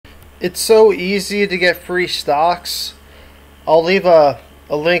It's so easy to get free stocks. I'll leave a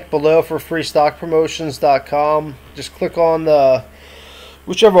link below for freestockpromotions.com. Just click on the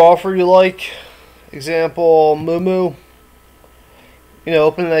whichever offer you like. Example, Moomoo.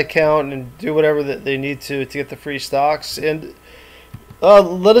 Open an account and do whatever that they need to get the free stocks. And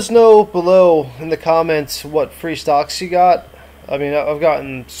let us know below in the comments what free stocks you got. I mean, I've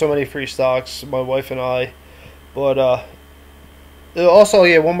gotten so many free stocks, my wife and I. But also,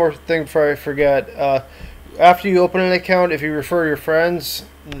 yeah, one more thing before I forget. After you open an account, if you refer your friends,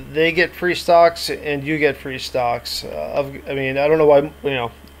 they get free stocks and you get free stocks. I mean, I don't know why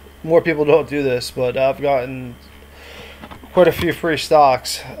more people don't do this, but I've gotten quite a few free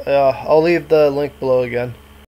stocks. I'll leave the link below again.